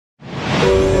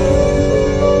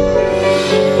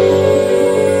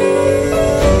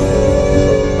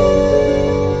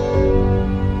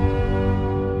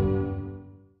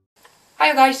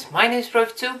guys, my name is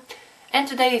Robiw2 and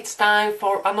today it's time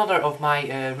for another of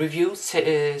my review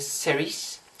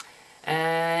series.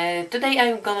 Today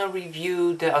I'm gonna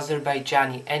review the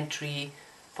Azerbaijani entry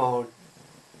for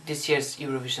this year's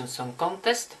Eurovision Song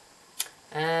Contest,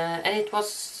 and it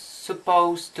was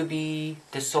supposed to be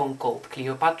the song called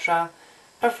Cleopatra,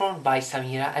 performed by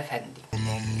Samira Efendi.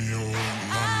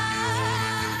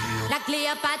 La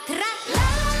Cleopatra.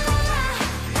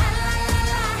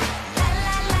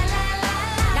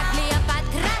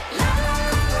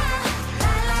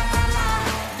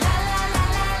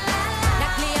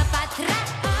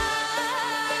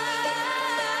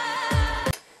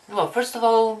 Well, first of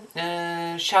all,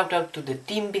 shout out to the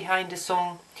team behind the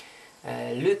song,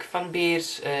 Luc van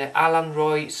Beers, Alan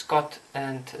Roy, Scott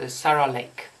and Sarah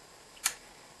Lake.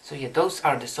 So yeah, those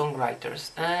are the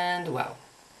songwriters, and well,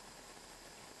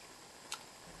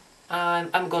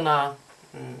 I'm gonna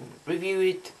review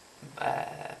it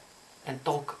and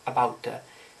talk about the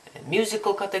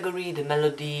musical category, the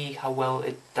melody, how well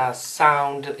it does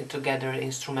sound together,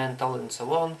 instrumental and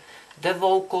so on, the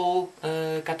vocal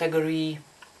category,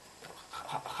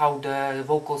 how the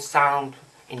vocals sound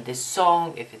in this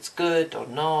song, if it's good or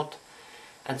not,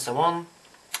 and so on,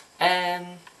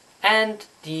 and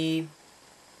the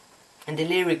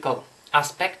lyrical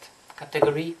aspect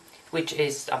category, which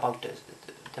is about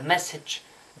the message,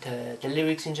 the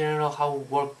lyrics in general, how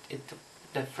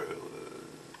the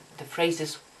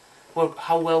phrases work,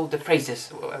 how well the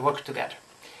phrases work together.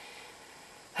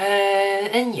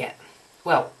 And yeah,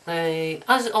 well,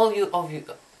 as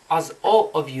all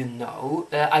of you know,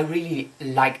 I really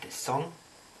like this song,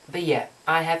 but yeah,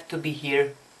 I have to be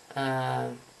here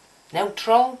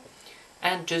neutral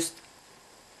and just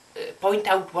point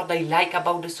out what I like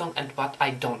about the song and what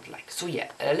I don't like. So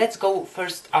yeah, let's go.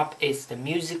 First up is the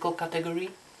musical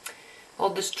category. Well,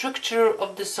 the structure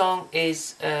of the song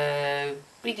is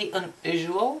pretty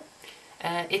unusual.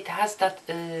 It has that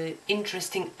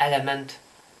interesting element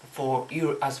for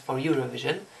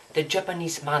Eurovision, the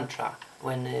Japanese mantra,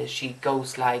 when she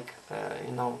goes like,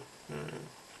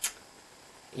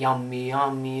 yummy,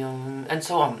 yummy, and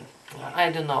so on.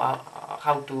 I don't know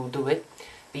how to do it,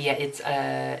 but yeah,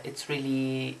 it's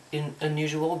really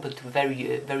unusual, but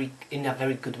very in a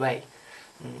very good way.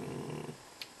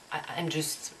 I'm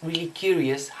just really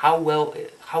curious how well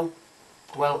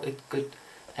it could,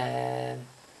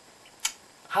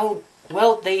 how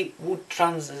well they would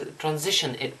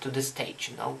transition it to the stage.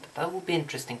 You know, that would be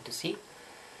interesting to see.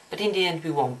 But in the end,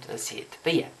 we won't see it.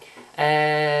 But yeah,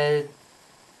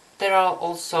 there are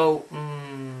also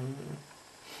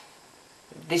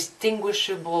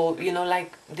distinguishable,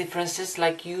 like differences.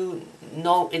 Like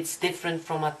it's different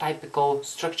from a typical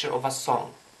structure of a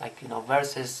song, like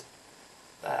verses,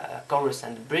 chorus,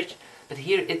 and bridge. But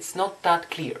here, it's not that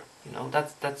clear.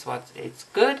 That's what it's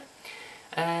good.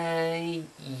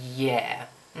 Yeah.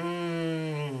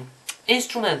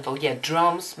 Instrumental, yeah,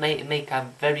 drums make a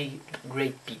very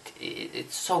great beat.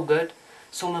 It's so good,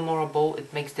 so memorable,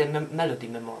 it makes the melody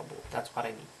memorable, that's what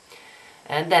I mean.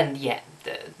 And then, yeah,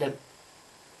 the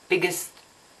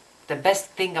best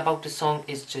thing about the song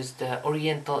is just the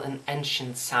oriental and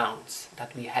ancient sounds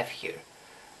that we have here.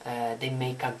 They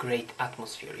make a great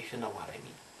atmosphere, if you know what I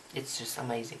mean. It's just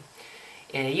amazing.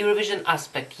 Eurovision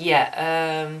aspect,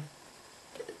 yeah,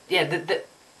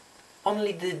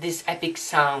 only this epic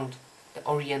sound, the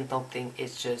oriental thing,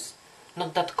 is just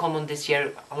not that common this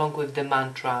year, along with the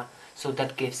mantra, so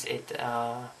that gives it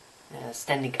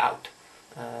standing out.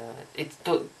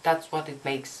 That's what it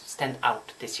makes stand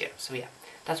out this year. So yeah,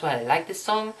 that's why I like this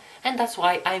song, and that's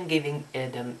why I'm giving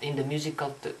them in the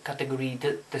musical category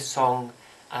the song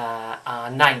a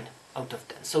 9 out of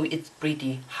 10. So it's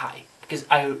pretty high because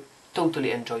I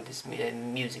totally enjoyed this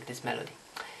music, this melody.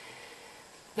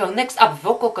 Now, next up,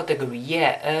 vocal category.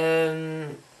 Yeah,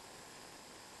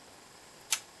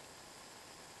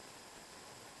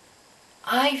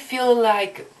 I feel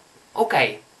like,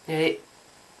 okay,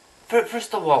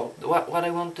 first of all, what I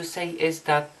want to say is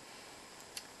that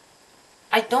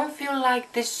I don't feel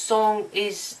like this song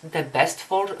is the best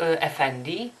for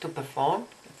Efendi to perform,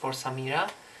 for Samira.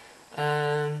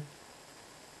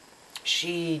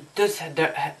 She does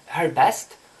her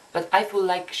best, but I feel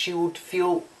like she would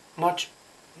feel much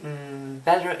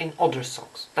better in other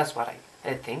songs. That's what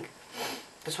I think.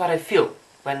 That's what I feel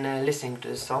when listening to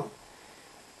the song.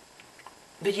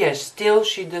 But yeah, still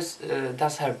she does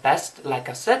her best, like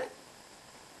I said,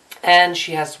 and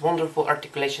she has wonderful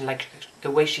articulation, like the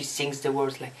way she sings the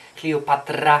words, like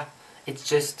Cleopatra. It's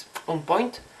just on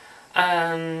point.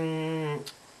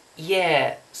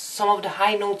 Yeah, some of the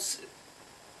high notes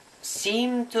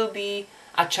seem to be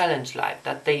a challenge live,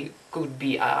 that they could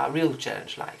be a real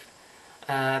challenge live.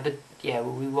 But yeah,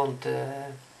 we won't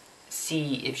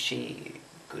see if she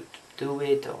could do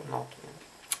it or not.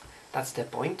 That's the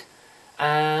point.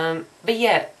 But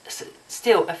yeah,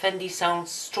 still, Efendi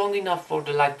sounds strong enough for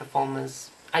the live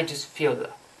performance. I just feel,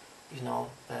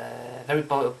 very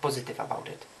positive about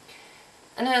it.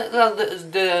 And well,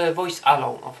 the voice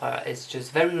alone of her is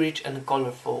just very rich and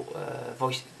colorful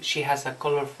voice. She has a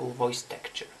colorful voice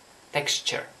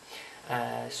texture.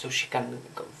 So she can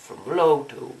go from low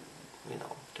to,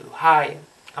 to high.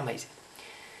 Amazing.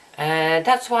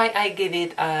 That's why I give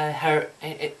it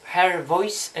her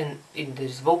voice and in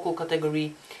this vocal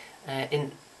category,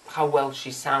 in how well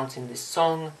she sounds in this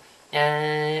song,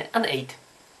 an 8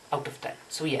 out of 10.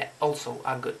 So yeah, also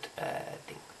a good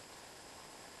thing.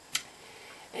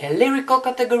 Lyrical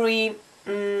category,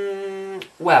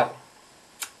 well,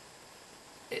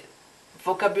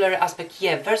 vocabulary aspect,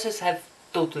 yeah, verses have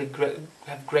totally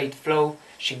great flow.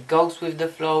 She goes with the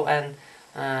flow and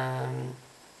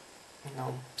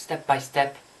step by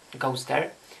step goes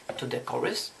there to the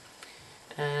chorus.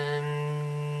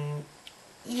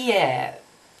 Yeah,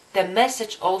 the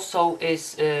message also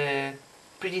is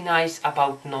pretty nice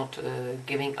about not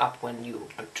giving up when you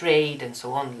betrayed and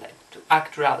so on, like to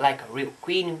act like a real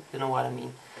queen, you know what I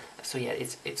mean. So yeah,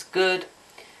 it's good,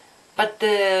 but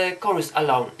the chorus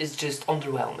alone is just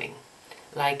underwhelming.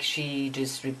 Like she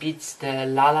just repeats the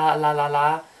la la la la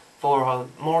la for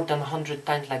more than 100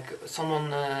 times. Like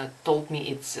someone told me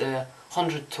it's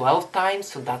 112 times,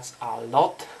 so that's a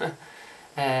lot.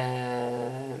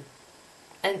 And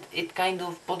it kind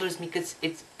of bothers me because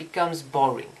it becomes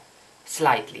boring,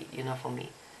 slightly, for me.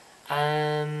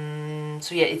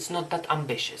 So yeah, it's not that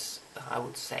ambitious, I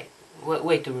would say.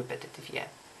 Way too repetitive, yeah.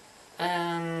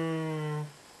 And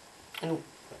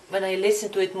when I listen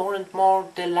to it more and more,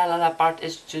 the la la la part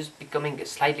is just becoming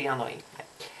slightly annoying.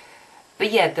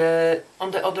 But yeah,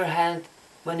 on the other hand,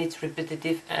 when it's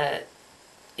repetitive,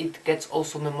 it gets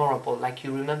also memorable. Like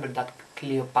you remember that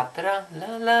Cleopatra,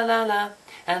 la la la la,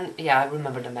 and yeah, I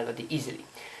remember the melody easily.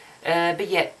 But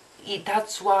yeah,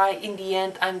 that's why in the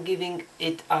end I'm giving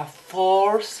it a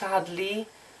 4, sadly,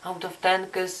 out of 10,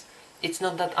 because it's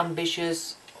not that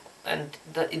ambitious and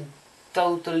that it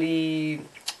totally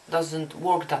doesn't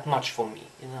work that much for me,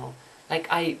 Like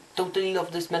I totally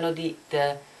love this melody.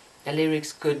 The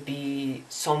lyrics could be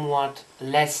somewhat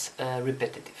less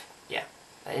repetitive, yeah,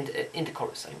 in the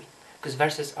chorus, I mean, because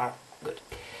verses are good.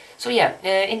 So yeah,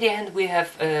 in the end we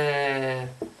have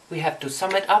to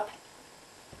sum it up,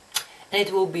 and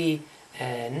it will be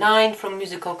 9 from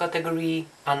musical category,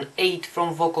 an 8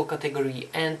 from vocal category,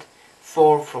 and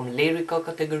 4 from lyrical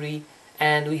category.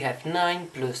 And we have 9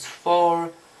 plus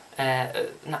 4,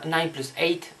 9 plus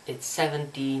 8, it's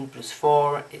 17, plus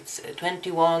 4, it's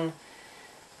 21.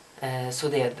 So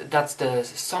there, that's the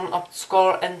sum up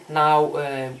score, and now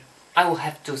I will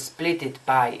have to split it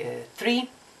by 3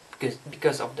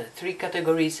 because of the 3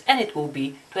 categories, and it will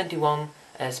be 21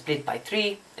 split by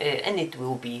 3, and it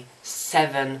will be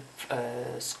 7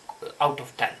 out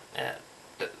of 10,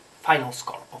 the final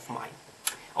score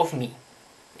of me.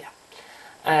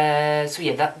 Yeah. So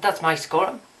yeah, that's my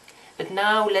score. But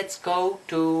now let's go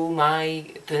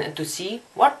to see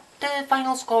what the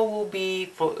final score will be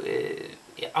for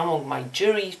among my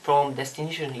jury from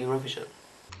Destination Eurovision.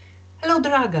 Hello,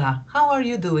 Draga. How are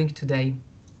you doing today?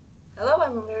 Hello,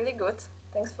 I'm really good.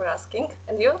 Thanks for asking.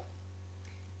 And you?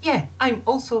 Yeah, I'm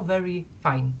also very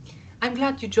fine. I'm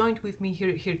glad you joined with me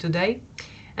here today.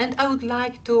 And I would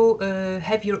like to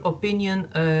have your opinion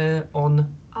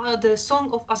on the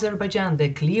song of Azerbaijan, the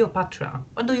Cleopatra.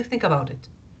 What do you think about it?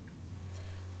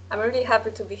 I'm really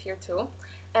happy to be here too.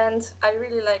 And I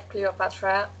really like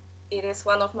Cleopatra. It is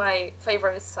one of my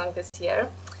favorite songs this year.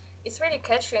 It's really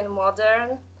catchy and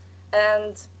modern,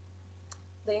 and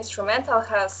the instrumental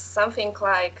has something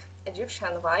like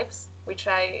Egyptian vibes, which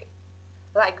I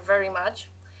like very much.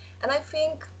 And I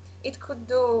think it could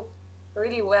do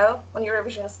really well on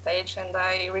Eurovision stage, and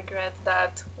I regret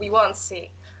that we won't see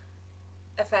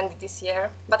Efendi this year.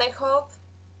 But I hope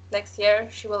next year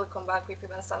she will come back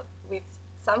with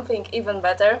something even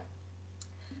better.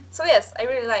 So yes, I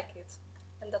really like it,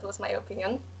 and that was my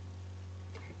opinion.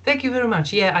 Thank you very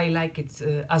much. Yeah, I like it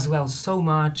as well so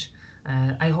much.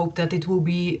 I hope that it will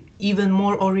be even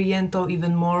more oriental,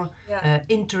 even more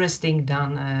interesting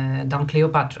than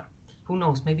Cleopatra. Who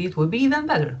knows? Maybe it will be even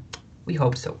better. We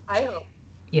hope so. I hope.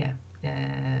 Yeah.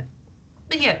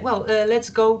 But yeah, well, let's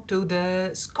go to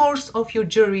the scores of your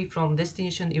jury from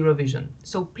Destination Eurovision.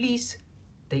 So please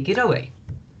take it away.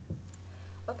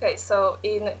 Okay, so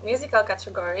in musical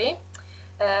category,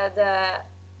 the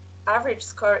average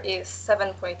score is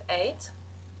 7.8.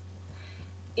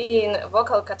 In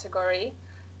vocal category,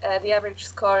 the average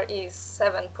score is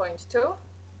 7.2.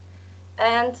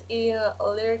 And in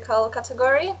lyrical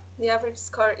category, the average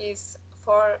score is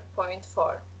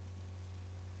 4.4.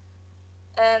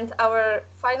 And our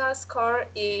final score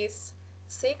is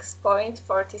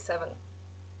 6.47.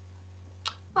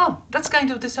 Oh, that's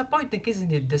kind of disappointing,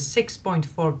 isn't it? The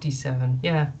 6.47.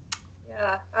 Yeah.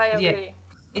 Yeah, I agree. Yeah.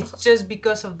 It's just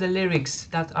because of the lyrics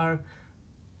that are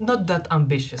not that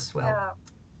ambitious. Well, Yeah,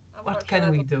 what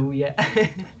can we do? Yeah.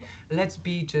 Let's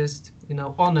be just,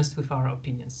 honest with our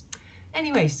opinions.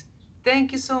 Anyways,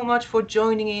 thank you so much for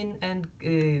joining in and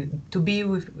to be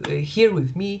here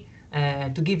with me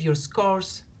to give your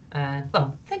scores.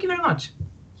 Well, thank you very much.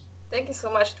 Thank you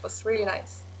so much. It was really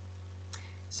nice.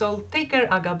 So take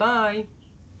care, Aga. Bye.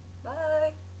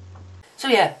 Bye. So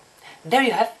yeah, there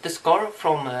you have the score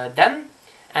from them,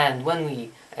 and when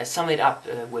we sum it up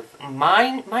with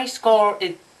my score,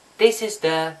 this is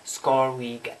the score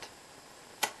we get.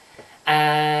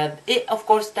 And of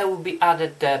course there will be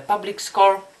added the public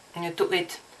score to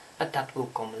it, but that will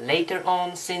come later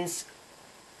on, since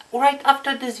right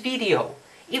after this video,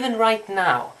 even right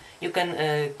now, you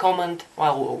can comment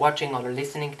while watching or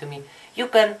listening to me. You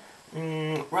can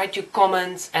write your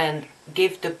comments and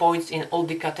give the points in all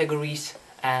the categories,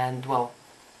 and well,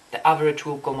 the average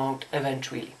will come out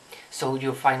eventually. So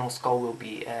your final score will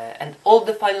be, and all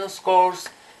the final scores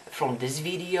from this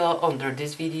video, under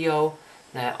this video,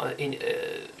 in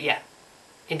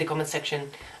the comment section.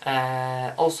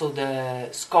 Also the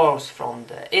scores from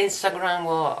the Instagram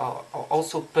will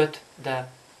also put the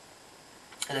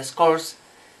scores,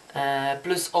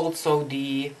 plus also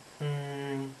the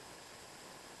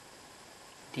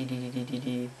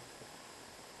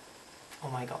oh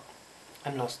my god,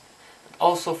 I'm lost.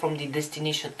 Also from the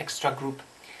Destination Extra group,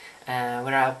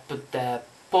 where I put the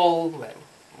poll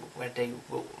where they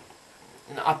will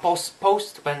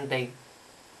post when they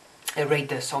rate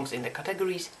the songs in the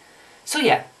categories. So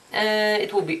yeah,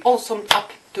 it will be awesome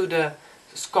up to the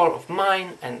score of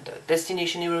mine and the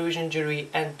Destination Eurovision jury,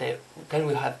 and then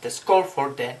we'll have the score for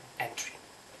the entry.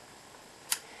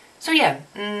 So yeah,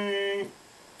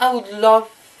 I would love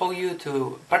for you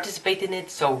to participate in it,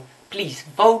 so please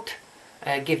vote,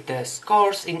 give the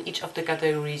scores in each of the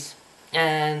categories,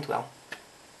 and well,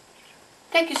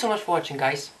 thank you so much for watching,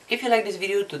 guys. If you like this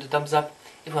video, do the thumbs up.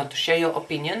 If you want to share your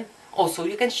opinion, also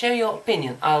you can share your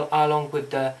opinion along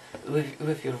with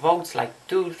with your votes, like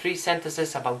 2-3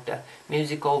 sentences about the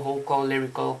musical, vocal,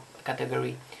 lyrical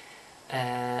category,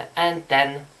 and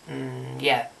then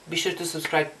yeah, be sure to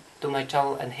subscribe to my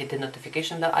channel and hit the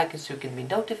notification bell icon so you can be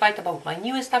notified about my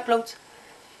newest uploads.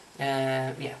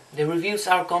 Yeah, the reviews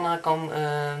are gonna come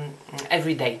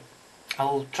every day. I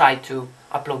will try to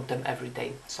upload them every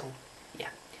day, so yeah.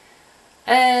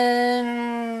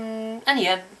 And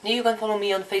yeah, you can follow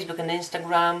me on Facebook and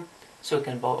Instagram, so you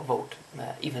can vote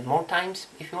even more times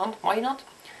if you want, why not.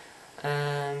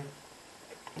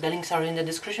 The links are in the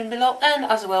description below, and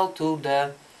as well to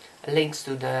the links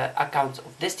to the accounts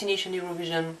of Destination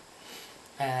Eurovision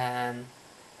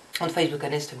on Facebook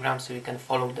and Instagram, so you can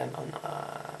follow them on,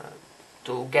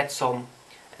 to get some.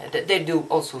 They do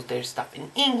also their stuff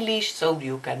in English, so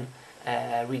you can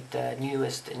read the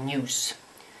newest news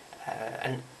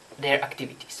and their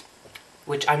activities,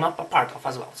 which I'm a part of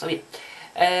as well. So yeah.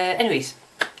 Anyways,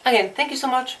 again, thank you so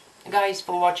much, guys,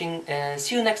 for watching.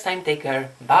 See you next time. Take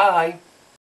care. Bye.